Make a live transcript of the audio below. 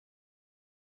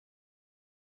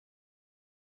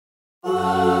And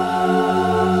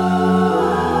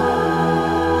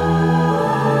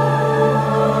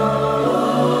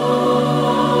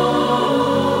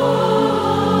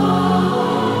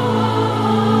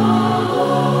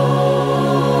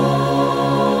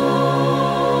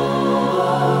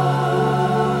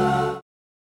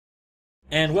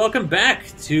welcome back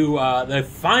to the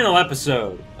final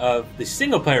episode of the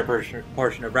single-player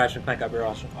portion of Ratchet Clank Up Your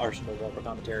Arsenal Developer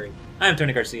Commentary. I'm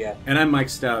Tony Garcia. And I'm Mike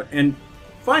Stout. And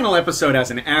final episode has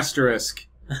an asterisk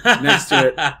next to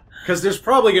it, because there's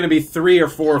probably going to be 3 or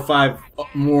 4 or 5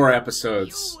 more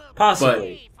episodes.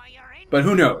 Possibly. But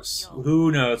who knows?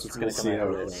 Who knows what's going to come out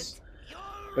of this.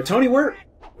 But Tony, we're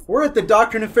at the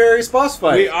Doctor Nefarious boss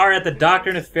fight. We are at the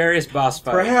Doctor Nefarious boss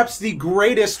fight. Perhaps the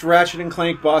greatest Ratchet &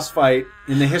 Clank boss fight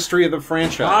in the history of the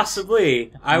franchise.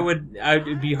 Possibly. I would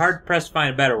be hard-pressed to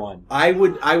find a better one. I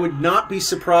would not be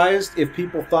surprised if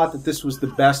people thought that this was the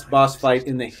best boss fight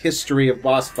in the history of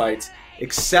boss fights,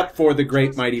 except for the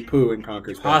Great Mighty Pooh in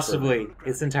Conker's Bad Possibly. Fur.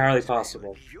 It's entirely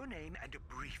possible.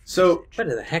 So, what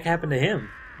the heck happened to him?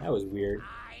 That was weird.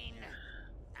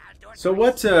 So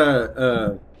what,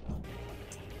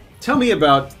 tell me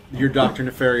about your Doctor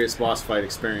Nefarious boss fight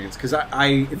experience, because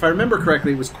if I remember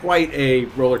correctly, it was quite a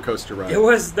roller coaster ride. There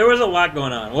was a lot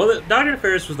going on. Well, Doctor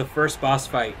Nefarious was the first boss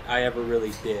fight I ever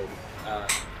really did.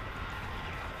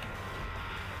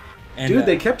 Dude,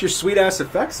 they kept your sweet-ass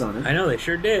effects on it. I know, they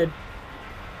sure did.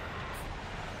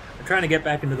 I'm trying to get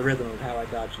back into the rhythm of how I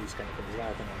dodge these kind of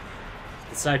things.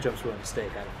 The side jumps were a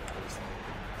mistake. I don't know.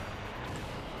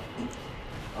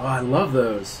 Oh, I love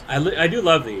those. I do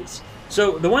love these.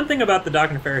 So the one thing about the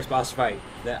Doctor Nefarious boss fight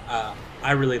that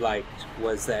I really liked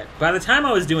was that by the time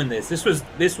I was doing this was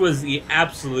the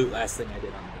absolute last thing I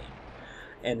did on the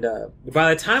game. And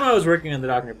by the time I was working on the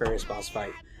Doctor Nefarious boss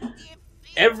fight,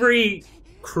 every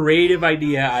creative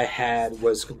idea I had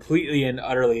was completely and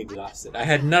utterly exhausted. I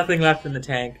had nothing left in the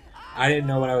tank. I didn't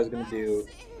know what I was going to do.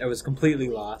 I was completely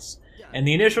lost. And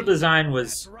the initial design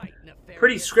was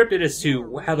pretty scripted as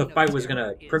to how the fight was going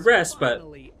to progress, but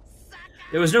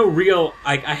there was no real...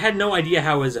 I had no idea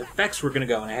how his effects were going to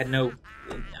go, and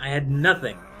I had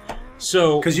nothing.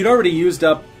 So... Because you'd already used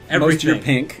up everything. Most of your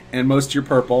pink and most of your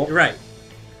purple. Right.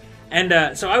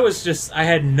 And so I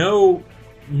had no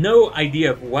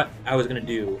idea of what I was going to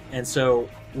do. And so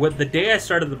the day I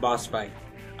started the boss fight,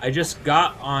 I just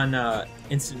got on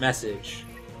instant message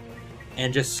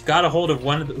and just got a hold of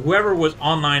whoever was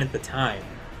online at the time.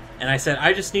 And I said,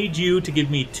 I just need you to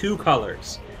give me 2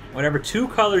 colors. Whatever 2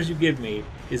 colors you give me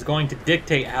is going to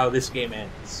dictate how this game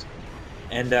ends.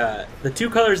 And the 2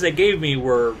 colors they gave me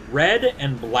were red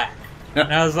and black.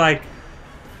 And I was like,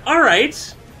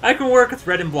 alright, I can work with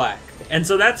red and black. And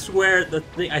so that's where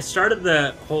I started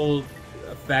the whole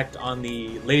effect on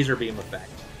the laser beam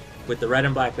effect, with the red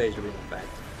and black laser beam effect.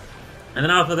 And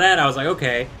then off of that, I was like,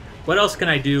 okay, what else can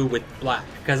I do with black?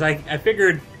 Because I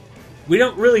figured we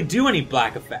don't really do any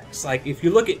black effects. Like, if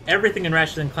you look at everything in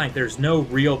Ratchet & Clank, there's no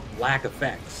real black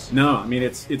effects. No, I mean,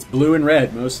 it's blue and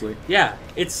red, mostly. Yeah,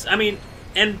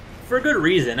 and for good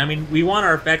reason. I mean, we want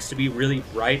our effects to be really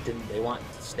bright, and they want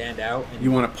to stand out. And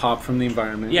you want to pop from the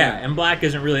environment. Yeah, and black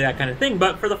isn't really that kind of thing.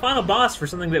 But for the final boss, for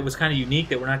something that was kind of unique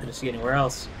that we're not going to see anywhere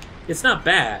else, it's not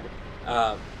bad.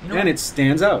 And it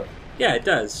stands out. Yeah, it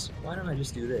does. Why don't I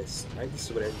just do this? Right? This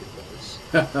is what everybody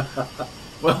does.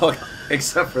 Well,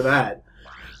 except for that.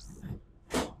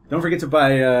 Don't forget to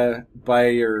buy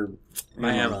your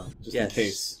ammo, just in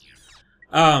case.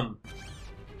 And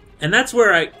that's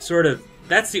where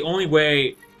that's the only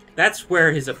way. That's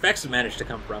where his effects managed to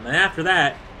come from. And after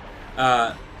that,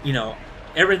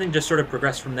 everything just sort of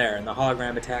progressed from there, and the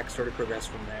hologram attacks sort of progressed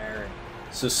from there.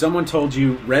 So someone told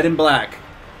you red and black,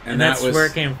 and that's where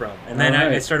it came from. And then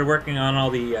I started working on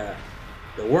all the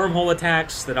wormhole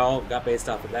attacks that all got based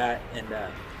off of that. And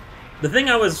the thing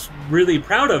I was really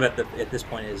proud of at this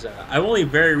point is I've only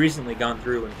very recently gone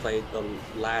through and played the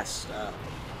last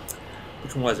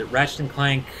which one was it? Ratchet &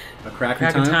 Clank A Crack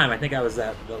in Time? I think I was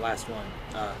the last one.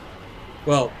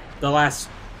 The last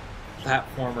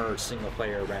platformer single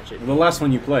player Ratchet. The last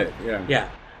one you played, yeah. Yeah.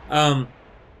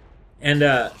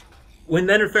 When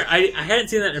I hadn't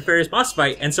seen that Nefarious boss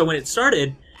fight, and so when it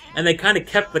started, and they kind of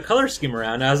kept the color scheme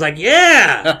around, I was like,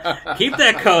 yeah! Keep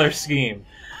that color scheme.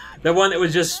 The one that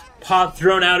was just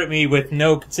thrown out at me with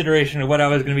no consideration of what I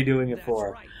was going to be doing it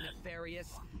for.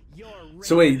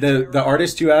 So wait, the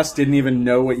artist you asked didn't even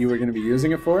know what you were going to be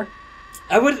using it for?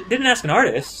 I didn't ask an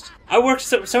artist. I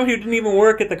worked with someone who didn't even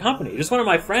work at the company. Just one of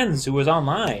my friends who was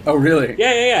online. Oh, really?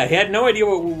 Yeah. He had no idea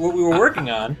what we were working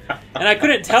on. And I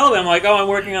couldn't tell them, like, oh, I'm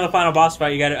working on the final boss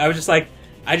fight. I was just like,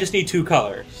 I just need 2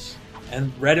 colors.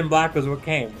 And red and black was what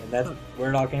came, and that's where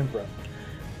it all came from.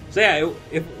 So yeah,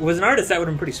 if it was an artist, that would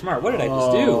have been pretty smart. What did I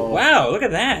just do? Wow, look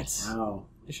at that. Wow.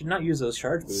 I should not use those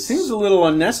charge boosts. Seems a little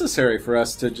unnecessary for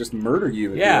us to just murder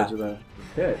you at the edge of the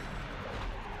pit.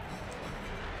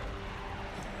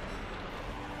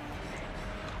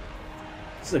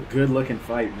 This is a good-looking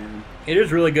fight, man. It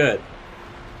is really good.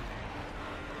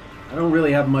 I don't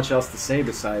really have much else to say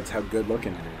besides how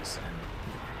good-looking it is, and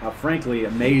how, frankly,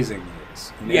 amazing it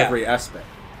is in every aspect.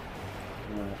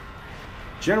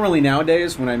 Generally,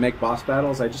 nowadays, when I make boss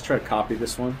battles, I just try to copy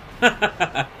this one.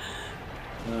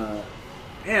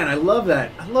 Man, I love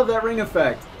that. I love that ring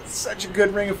effect. It's such a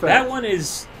good ring effect. That one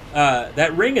is...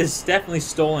 that ring is definitely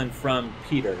stolen from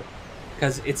Peter.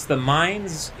 Because it's the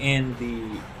mines in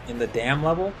the dam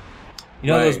level. You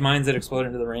know those mines that explode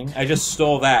into the ring? I just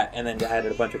stole that and then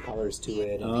added a bunch of colors to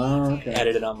it. And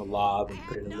added it on the lob and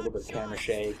put in a little bit of camera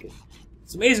shake.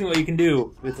 It's amazing what you can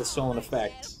do with a stolen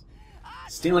effect.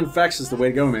 Stealing effects is the way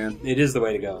to go, man. It is the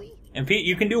way to go. And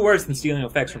you can do worse than stealing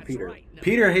effects from Peter.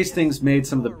 Peter Hastings made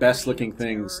some of the best-looking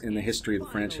things in the history of the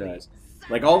franchise.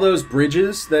 Like all those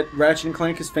bridges that Ratchet &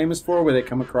 Clank is famous for, where they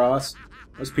come across.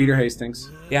 That was Peter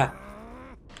Hastings. Yeah.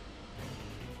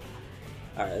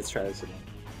 Alright, let's try this again.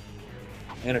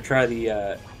 I'm going to try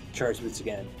the charge boots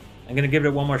again. I'm going to give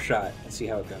it one more shot and see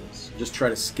how it goes. Just try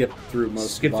to skip through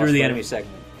most Skip through the enemy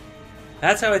segment.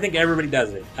 That's how I think everybody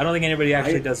does it. I don't think anybody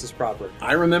actually does this properly.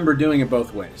 I remember doing it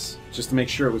both ways, just to make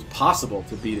sure it was possible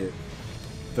to beat it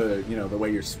the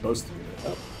way you're supposed to do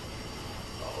it.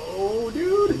 Oh,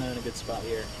 dude! I'm not in a good spot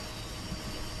here.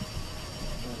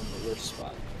 I'm in the worst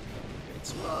spot.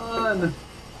 Run!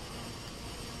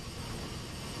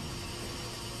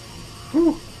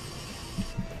 Whew.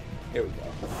 Here we go.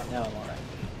 Now I'm alright.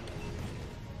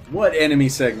 What enemy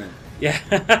segment? Yeah.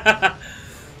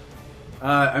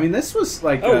 I mean, this was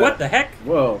like... Oh, what the heck?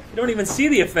 Whoa. You don't even see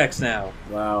the effects now.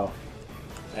 Wow.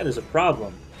 That is a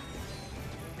problem.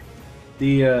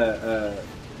 The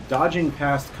dodging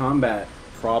past combat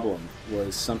problem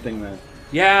was something that...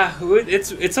 Yeah,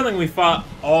 it's something we fought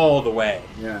all the way.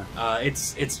 Yeah.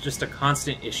 It's just a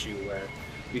constant issue where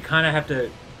we kind of have to...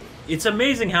 It's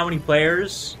amazing how many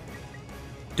players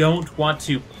don't want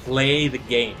to play the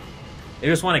game. They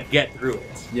just want to get through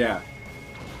it. Yeah.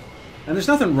 And there's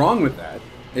nothing wrong with that.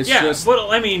 It's just... but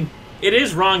I mean, it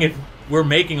is wrong if we're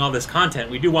making all this content.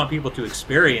 We do want people to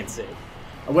experience it.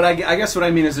 What I guess what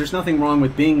I mean is there's nothing wrong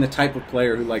with being the type of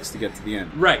player who likes to get to the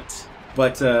end. Right.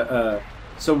 But,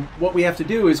 so what we have to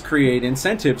do is create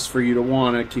incentives for you to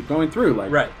want to keep going through,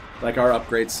 like our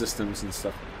upgrade systems and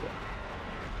stuff like that.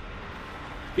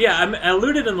 Yeah, I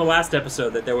alluded in the last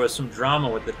episode that there was some drama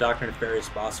with the Doctor Nefarious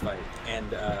boss fight,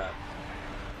 and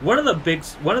one of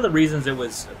the reasons it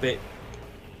was a bit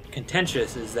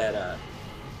contentious is that,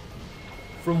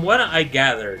 from what I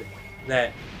gathered,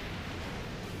 that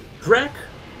Drek,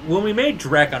 when we made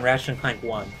Drek on Ratchet & Clank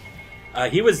 1,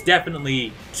 he was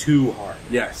definitely too hard.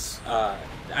 Yes.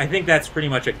 I think that's pretty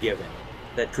much a given,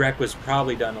 that Drek was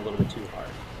probably done a little bit too hard.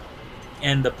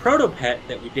 And the proto-pet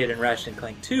that we did in Ratchet &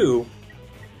 Clank 2,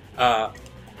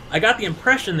 I got the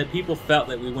impression that people felt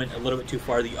that we went a little bit too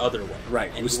far the other way.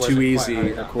 Right, it was too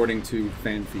easy according to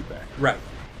fan feedback. Right.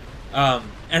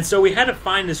 And so we had to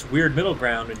find this weird middle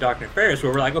ground in Doctor Nefarious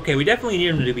where we're like, okay, we definitely need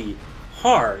him to be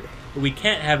hard, but we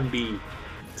can't have him be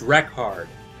Drek hard.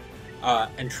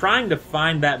 And trying to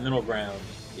find that middle ground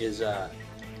is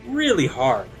really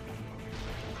hard.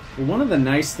 Well, one of the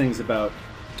nice things about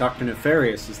Doctor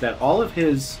Nefarious is that all of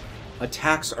his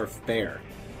attacks are fair.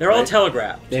 They're all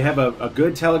telegraphed. They have a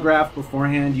good telegraph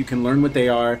beforehand. You can learn what they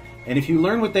are. And if you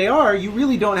learn what they are, you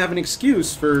really don't have an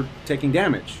excuse for taking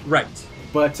damage. Right.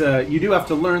 But you do have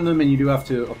to learn them, and you do have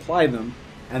to apply them.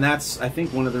 And that's, I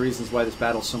think, one of the reasons why this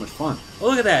battle's so much fun. Oh,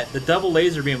 look at that. The double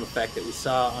laser beam effect that we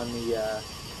saw on the...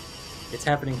 it's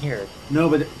happening here. No,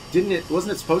 but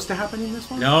wasn't it supposed to happen in this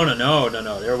one?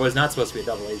 No. There was not supposed to be a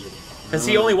double laser beam. Because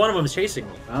see, only one of them is chasing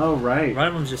me. Oh, right. One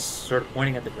of them is just sort of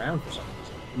pointing at the ground for some reason.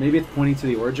 Maybe it's pointing to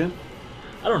the origin?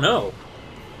 I don't know.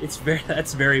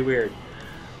 That's very weird.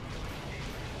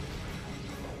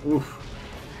 Oof.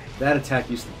 That attack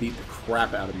used to beat the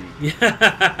crap out of me.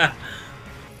 Yeah.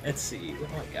 Let's see. What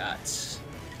do I got?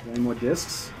 Any more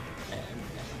discs?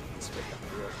 Let's pick up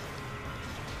the rope.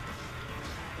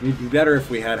 It'd be better if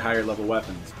we had higher level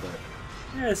weapons, but...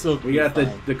 Yeah, we got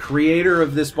the creator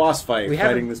of this boss fight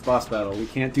fighting this boss battle. We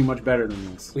can't do much better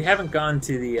than this. We haven't gone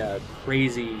to the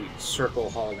crazy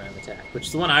circle hologram attack, which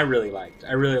is the one I really liked.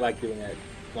 I really like doing that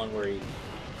one where he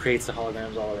creates the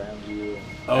holograms all around you.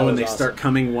 And they start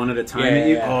coming one at a time at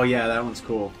you? Yeah. Oh, yeah, that one's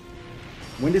cool.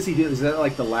 When does he do? Is that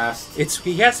like the last?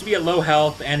 He has to be at low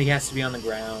health and he has to be on the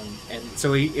ground, and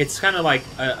so it's kind of like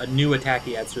a new attack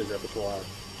he adds to his repertoire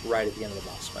right at the end of the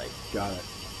boss fight. Got it.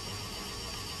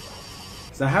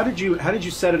 So how did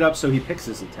you set it up so he picks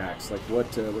his attacks? Like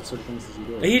what sort of things does he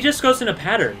do? He just goes in a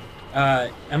pattern.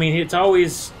 I mean, it's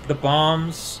always the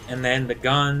bombs and then the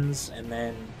guns and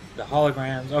then the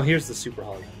holograms. Oh, here's the super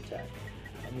hologram attack.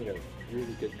 I need a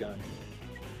really good gun.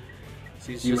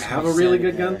 So you have a really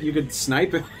good gun? You could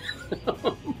snipe it.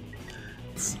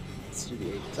 Let's do the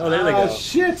agents. Oh, there they go. Oh,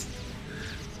 shit!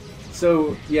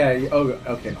 So, yeah,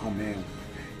 okay. Oh, man.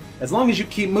 As long as you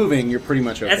keep moving, you're pretty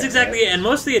much okay. That's exactly it. And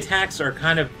most of the attacks are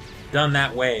kind of done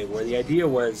that way, where the idea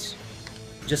was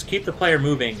just keep the player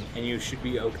moving and you should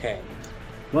be okay.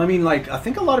 Well, I mean, like, I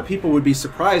think a lot of people would be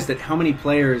surprised at how many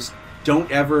players don't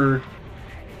ever...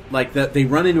 Like, that they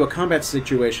run into a combat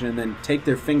situation and then take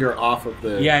their finger off of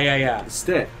the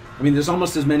stick. I mean, there's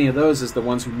almost as many of those as the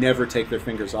ones who never take their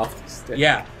fingers off the stick.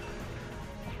 Yeah.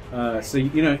 So,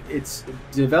 you know, it's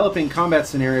developing combat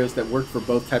scenarios that work for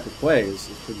both type of plays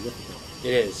is pretty difficult.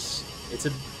 It is.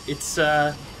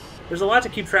 There's a lot to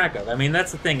keep track of. I mean,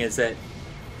 that's the thing, is that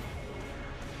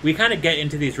we kind of get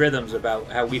into these rhythms about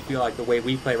how we feel like the way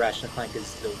we play Ratchet Clank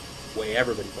is the way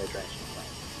everybody plays Ratchet Clank.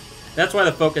 That's why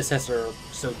the focus tests are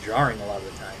so jarring a lot of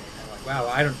the time. I'm like, wow,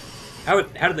 how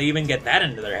did they even get that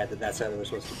into their head that that's how they were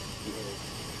supposed to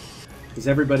behave? Is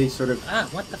everybody sort of...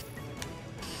 what the...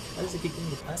 Why does it keep giving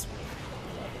me the plasma?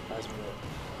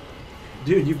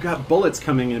 Dude, you've got bullets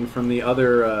coming in from the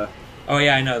other... Oh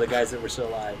yeah, I know, the guys that were still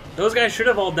alive. Those guys should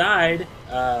have all died.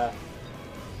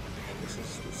 This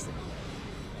thing.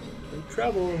 In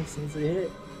trouble since they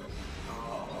hit.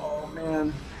 Oh,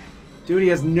 man. Dude, he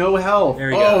has no health.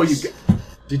 There he goes.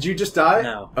 Did you just die?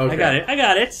 No. Okay. I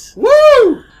got it.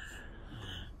 Woo!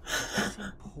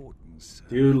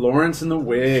 Dude, Lawrence in the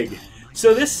wig.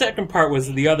 So this second part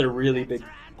was the other really big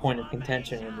point of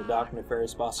contention in the Doctor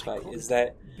Nefarious boss fight, is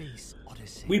that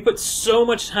we put so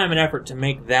much time and effort to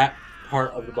make that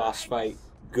part of the boss fight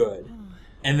good.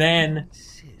 And then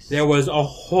there was a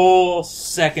whole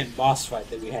second boss fight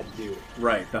that we had to do.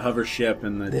 Right, the hover ship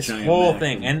and the this giant whole mech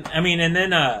thing. And I mean, and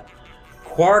then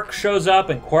Quark shows up,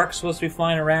 and Quark's supposed to be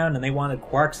flying around, and they wanted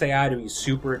Quark's AI to be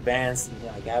super advanced, and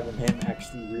like having him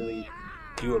actually really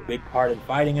do a big part in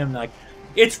fighting him. Like,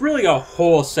 it's really a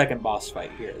whole second boss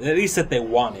fight here, at least that they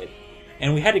wanted.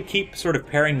 And we had to keep sort of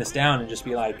paring this down and just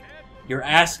be like, you're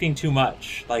asking too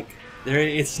much. Like,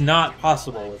 it's not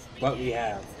possible with what we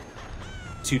have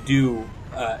to do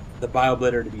the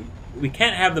BioBlitter to be... We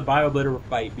can't have the BioBlitter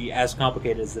fight be as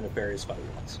complicated as the Nefarious fight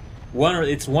was.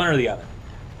 It's one or the other.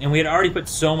 And we had already put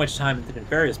so much time into the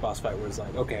Nefarious boss fight where it's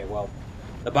like, okay, well,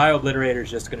 the BioBliterator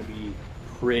is just going to be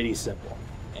pretty simple.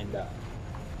 And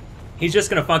he's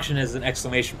just going to function as an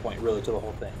exclamation point, really, to the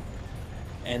whole thing.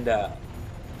 And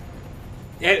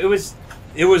it was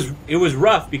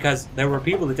rough because there were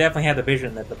people that definitely had the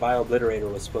vision that the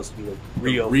BioBliterator was supposed to be the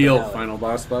real final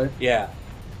boss fight. Yeah.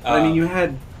 I mean, you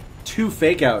had 2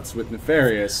 fake-outs with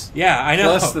Nefarious. Yeah, I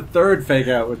know. Plus the 3rd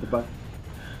fake-out with the...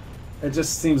 It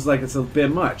just seems like it's a bit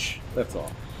much. That's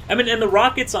all. I mean, and the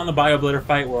rockets on the BioBlitter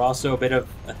fight were also a bit of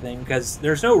a thing, because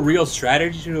there's no real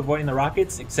strategy to avoiding the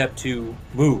rockets except to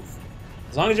move.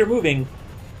 As long as you're moving,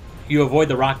 you avoid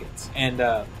the rockets. And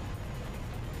they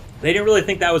didn't really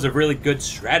think that was a really good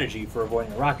strategy for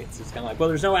avoiding the rockets. It's kind of like, well,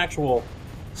 there's no actual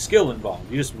skill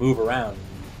involved. You just move around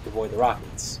and avoid the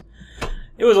rockets.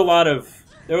 There was a lot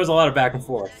of back and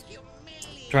forth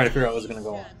trying to figure out what was going to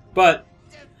go on. But,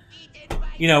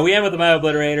 you know, we end with the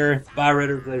BioBliterator.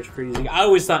 BioBliterator's pretty easy. I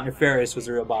always thought Nefarious was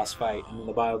a real boss fight, and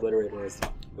the BioBliterator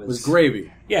was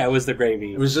gravy. Yeah, it was the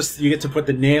gravy. It was just, you get to put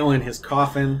the nail in his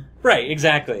coffin. Right,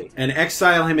 exactly. And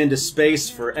exile him into space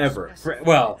forever.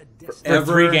 For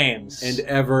 3 games. And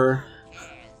ever.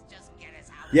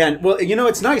 Yeah, well, you know,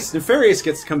 it's nice. Nefarious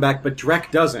gets to come back, but Drek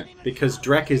doesn't, because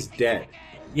Drek is dead.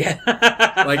 Yeah.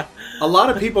 Like, a lot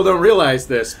of people don't realize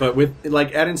this, but with,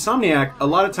 like, at Insomniac, a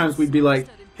lot of times we'd be like,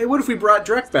 hey, what if we brought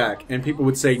Drek back? And people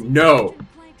would say, no,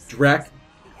 Drek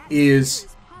is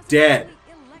dead.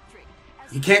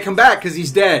 He can't come back because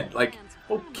he's dead. Like,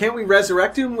 well, can't we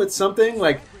resurrect him with something?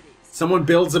 Like, someone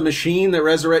builds a machine that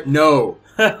resurrects... No.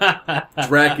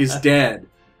 Drek is dead.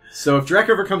 So if Drek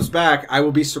ever comes back, I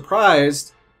will be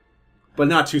surprised, but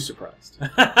not too surprised.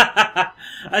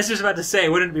 I was just about to say,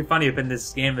 wouldn't it be funny if in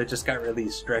this game that just got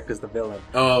released, Drek is the villain?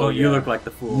 Oh, you look like the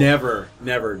fool. Never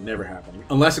happened.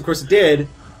 Unless, of course, it did,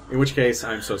 in which case,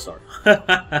 I'm so sorry.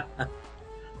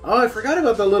 Oh, I forgot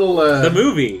about the little... the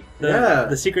movie.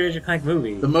 The Secret Agent Clank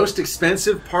movie. The most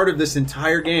expensive part of this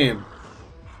entire game.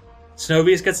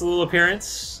 Snowbeast gets a little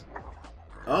appearance.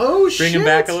 Oh, shit! Bring him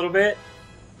back a little bit.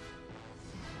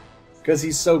 Because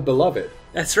he's so beloved.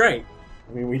 That's right.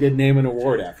 I mean, we did name an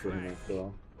award after him, after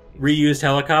all. Reused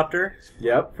helicopter.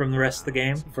 Yep. From the rest of the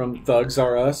game. From Thugs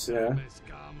R Us, yeah.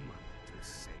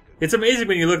 It's amazing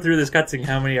when you look through this cutscene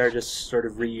how many are just sort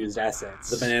of reused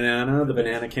assets. The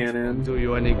banana cannon. Do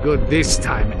you any good this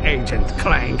time, Agent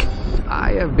Clank?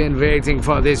 I have been waiting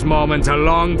for this moment a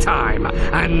long time,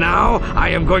 and now I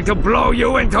am going to blow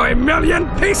you into a million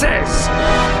pieces!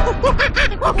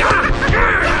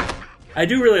 I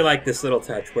do really like this little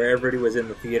touch where everybody was in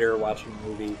the theater watching the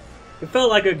movie. It felt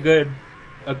like a good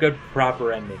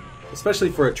proper ending.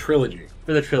 Especially for a trilogy.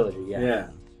 For the trilogy, yeah. Yeah.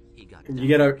 You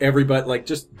get everybody, like,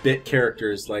 just bit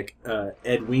characters like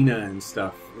Edwina and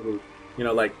stuff. You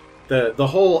know, like the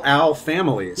whole Al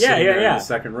family is sitting there in the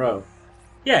second row.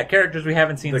 Yeah, characters we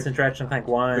haven't seen since Ratchet Clank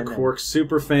 1. The Quark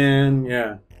superfan,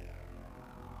 yeah.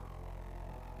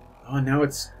 Oh, now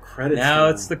it's credits. Now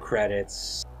it's the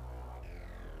credits.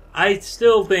 I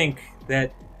still think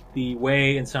that the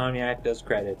way Insomniac does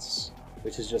credits,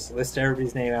 which is just list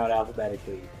everybody's name out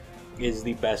alphabetically, is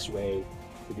the best way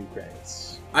to do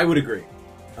credits. I would agree.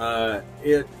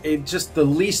 It just the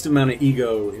least amount of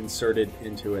ego inserted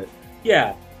into it.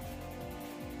 Yeah.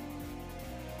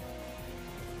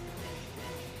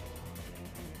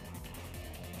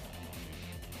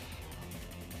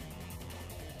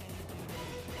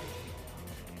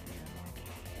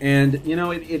 And you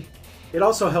know, it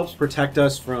also helps protect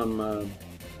us from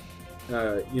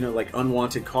you know, like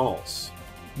unwanted calls.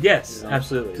 Yes, you know?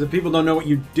 absolutely. Because if people don't know what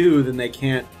you do, then they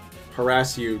can't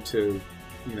harass you to,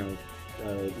 you know,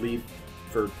 leave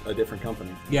for a different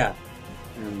company. Yeah.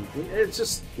 And it's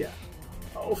just, yeah.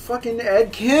 Oh, fucking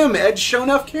Ed Kim! Ed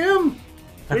Shonuff Kim!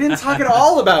 We didn't talk at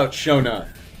all about Shonuff.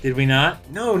 Did we not?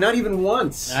 No, not even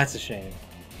once. That's a shame.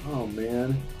 Oh,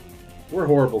 man. We're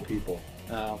horrible people.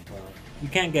 Oh, well. You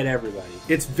can't get everybody.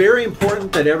 It's very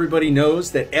important that everybody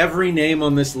knows that every name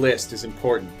on this list is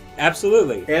important.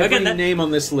 Absolutely. Every name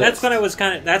on this list.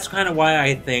 That's kind of why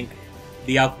I think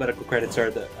the alphabetical credits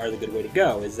are the good way to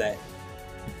go. Is that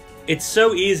it's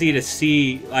so easy to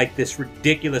see like this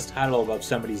ridiculous title above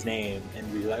somebody's name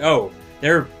and be like, oh,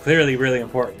 they're clearly really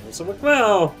important. And so,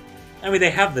 well, I mean, they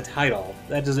have the title.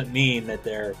 That doesn't mean that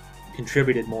they're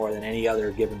contributed more than any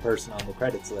other given person on the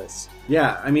credits list.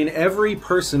 Yeah, I mean, every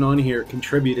person on here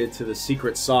contributed to the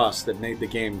secret sauce that made the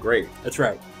game great. That's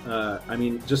right. I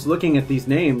mean, just looking at these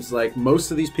names, like, most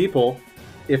of these people,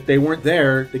 if they weren't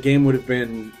there, the game would have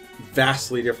been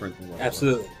vastly different than what it was.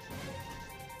 Absolutely.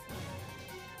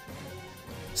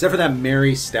 Except for that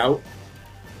Mary Stout.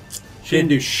 She didn't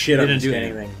do shit on this game.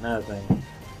 Didn't do anything. Not a thing.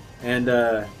 And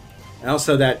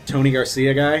also that Tony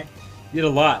Garcia guy. Did a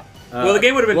lot. Well, the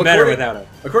game would have been better without him.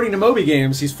 According to Moby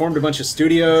Games, he's formed a bunch of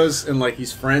studios, and like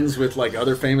he's friends with like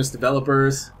other famous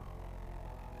developers.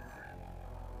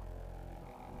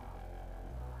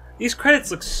 These credits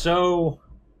look so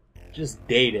just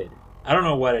dated. I don't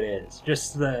know what it is.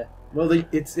 Just the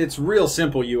it's real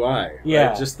simple UI. Yeah,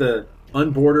 right? Just the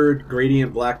unbordered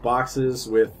gradient black boxes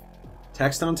with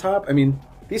text on top. I mean,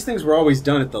 these things were always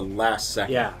done at the last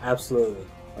second. Yeah, absolutely.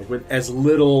 Like with as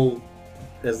little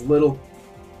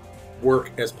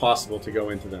work as possible to go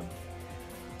into them.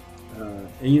 And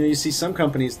you know, you see some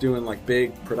companies doing like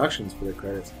big productions for their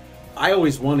credits. I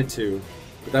always wanted to,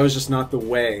 but that was just not the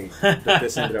way that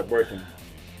this ended up working.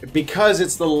 Because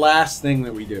it's the last thing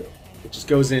that we do. It just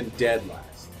goes in dead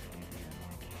last.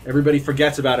 Everybody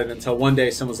forgets about it until one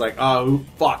day someone's like, oh,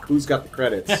 who's got the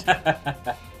credits?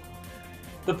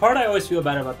 The part I always feel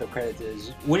bad about the credits is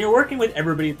when you're working with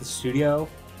everybody at the studio,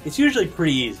 it's usually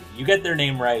pretty easy. You get their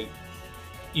name right,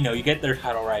 you know, you get their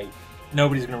title right,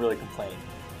 nobody's going to really complain.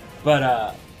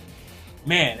 But,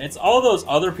 man, it's all those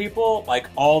other people, like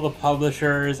all the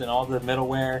publishers and all the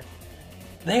middleware,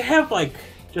 they have, like,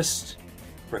 just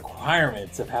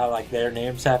requirements of how, like, their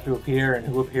names have to appear and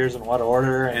who appears in what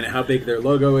order. And how big their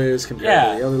logo is compared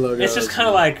to the other logos. It's just kind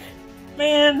of like,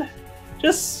 man,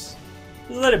 just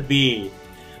let it be.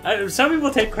 Some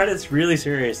people take credits really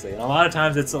seriously, and a lot of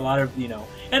times it's a lot of, you know,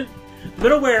 and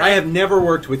middleware. I have never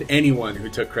worked with anyone who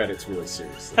took credits really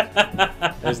seriously.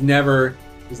 There's never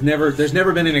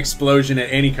been an explosion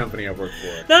at any company I've worked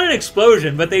for. Not an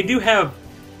explosion, but they do have.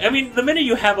 I mean, the minute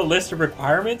you have a list of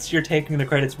requirements, you're taking the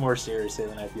credits more seriously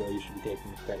than I feel you should be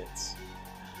taking the credits.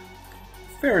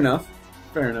 Fair enough.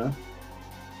 Fair enough.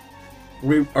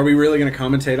 Are we really going to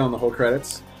commentate on the whole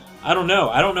credits? I don't know.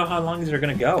 I don't know how long these are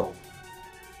going to go.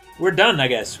 We're done, I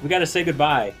guess. We got to say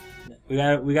goodbye. We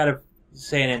got to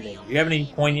say an ending. Do you have any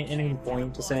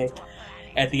point to say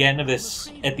at the end of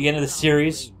this? At the end of the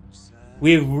series,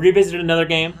 we've revisited another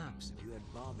game.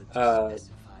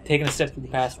 taken a step to the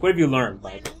past. What have you learned,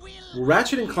 Mike?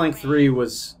 Ratchet and Clank 3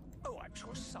 was...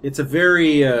 It's a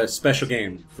very special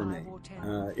game for me.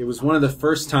 It was one of the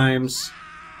first times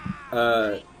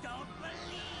that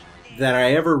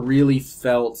I ever really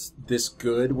felt this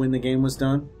good when the game was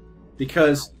done.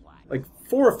 Because, like,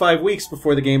 4 or 5 weeks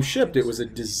before the game shipped, it was a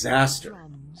disaster.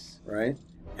 Right?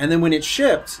 And then when it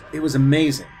shipped, it was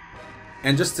amazing.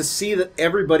 And just to see that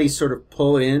everybody sort of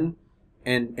pull in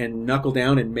and knuckle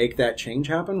down and make that change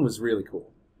happen was really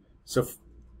cool. So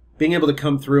being able to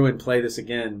come through and play this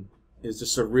again is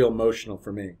just sort of real emotional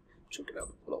for me. Choke it up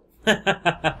a little.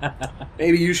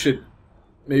 Maybe you should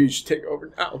take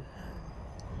over now.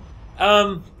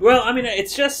 Well, I mean,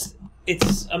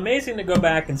 it's amazing to go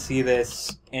back and see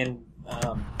this, and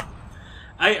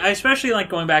I especially like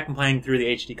going back and playing through the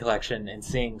HD collection and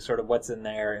seeing sort of what's in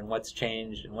there and what's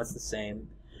changed and what's the same.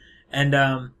 And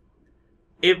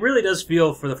it really does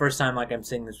feel for the first time like I'm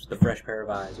seeing this with a fresh pair of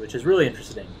eyes, which is really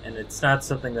interesting. And it's not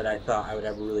something that I thought I would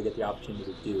ever really get the opportunity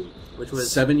to do, which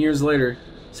was 7 years later.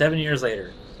 7 years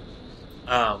later.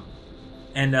 So,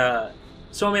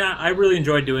 I mean, I really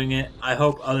enjoyed doing it. I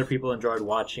hope other people enjoyed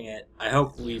watching it. I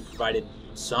hope we provided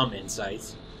some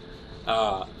insights.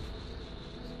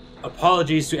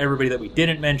 Apologies to everybody that we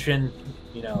didn't mention.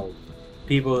 You know,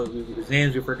 people whose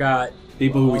names we forgot.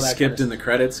 People who we skipped in the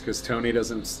credits because Tony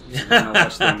doesn't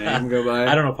watch their name go by.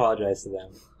 I don't apologize to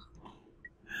them.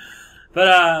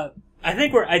 But I think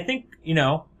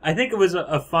it was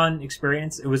a fun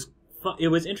experience. It was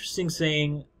interesting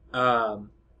seeing how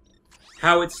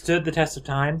it stood the test of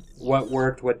time, what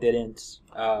worked, what didn't,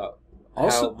 how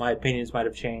my opinions might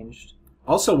have changed.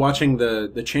 Also, watching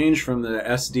the change from the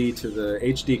SD to the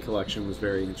HD collection was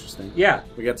very interesting. Yeah.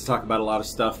 We got to talk about a lot of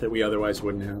stuff that we otherwise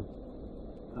wouldn't have.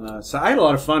 So I had a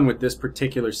lot of fun with this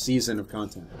particular season of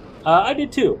content. I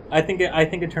did too. I think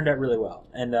it turned out really well.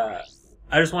 And I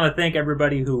just want to thank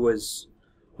everybody who was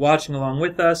watching along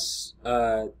with us,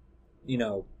 who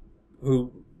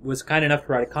was kind enough to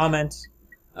write a comment,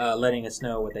 letting us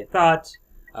know what they thought,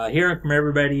 hearing from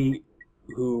everybody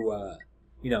who,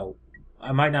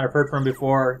 I might not have heard from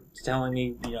before, telling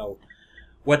me,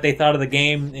 what they thought of the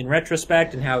game in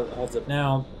retrospect and how it holds up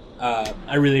now.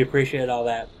 I really appreciated all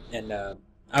that, and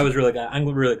I'm really glad that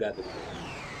we did.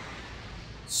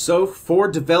 So, for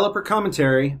developer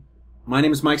commentary, my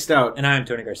name is Mike Stout. And I'm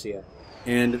Tony Garcia.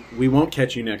 And we won't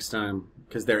catch you next time,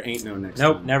 because there ain't no next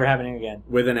time. Nope, never happening again.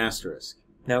 With an asterisk.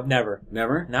 Nope, never.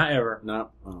 Never? Not ever. No.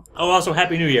 Oh, also,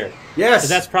 Happy New Year. Yes! Because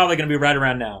that's probably going to be right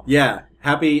around now. Yeah.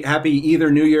 Happy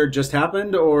either New Year just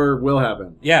happened or will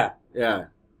happen. Yeah. Yeah.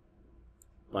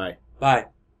 Bye. Bye.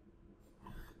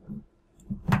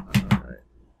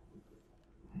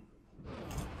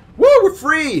 Woo, we're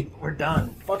free! We're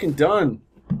done. Fucking done.